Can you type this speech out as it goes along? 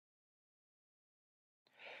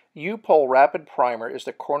U-POL Rapid Primer is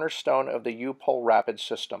the cornerstone of the U-POL Rapid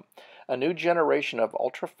system, a new generation of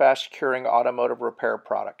ultra-fast curing automotive repair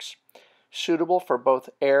products. Suitable for both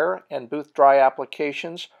air and booth dry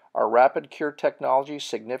applications, our rapid cure technology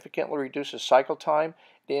significantly reduces cycle time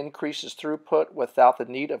and increases throughput without the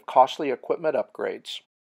need of costly equipment upgrades.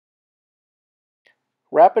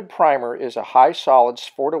 Rapid Primer is a high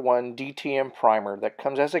solids 4:1 DTM primer that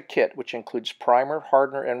comes as a kit which includes primer,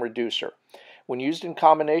 hardener, and reducer. When used in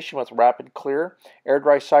combination with Rapid Clear,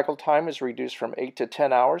 air-dry cycle time is reduced from 8 to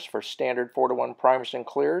 10 hours for standard 4:1 primers and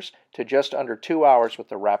clears to just under 2 hours with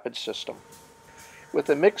the Rapid system. With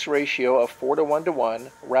a mix ratio of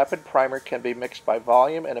 4:1, Rapid Primer can be mixed by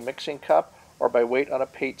volume in a mixing cup or by weight on a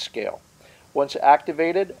Pate scale. Once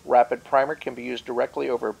activated, Rapid Primer can be used directly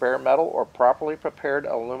over bare metal or properly prepared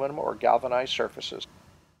aluminum or galvanized surfaces.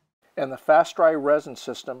 And the fast dry resin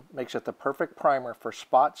system makes it the perfect primer for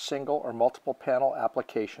spot, single, or multiple panel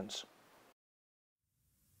applications.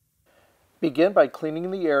 Begin by cleaning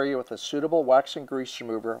the area with a suitable wax and grease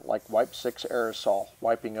remover like Wipe 6 aerosol,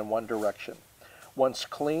 wiping in one direction. Once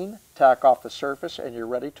clean, tack off the surface and you're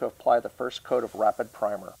ready to apply the first coat of Rapid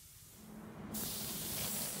Primer.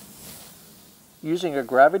 Using a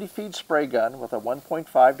gravity feed spray gun with a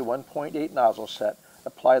 1.5 to 1.8 nozzle set,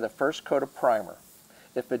 apply the first coat of primer.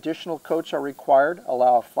 If additional coats are required,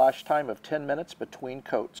 allow a flash time of 10 minutes between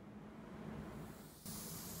coats.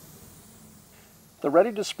 The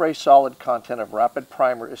ready-to-spray solid content of Rapid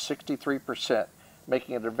Primer is 63%,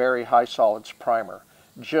 making it a very high solids primer.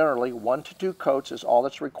 Generally, 1 to 2 coats is all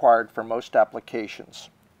that's required for most applications.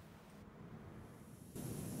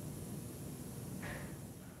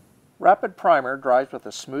 Rapid Primer dries with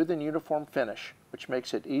a smooth and uniform finish, which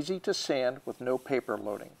makes it easy to sand with no paper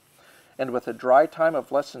loading. And with a dry time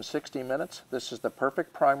of less than 60 minutes, this is the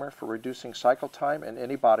perfect primer for reducing cycle time in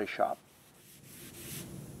any body shop.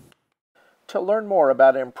 To learn more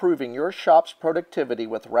about improving your shop's productivity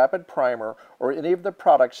with Rapid Primer or any of the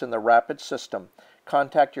products in the Rapid system,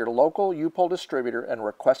 contact your local U-POL distributor and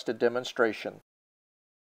request a demonstration.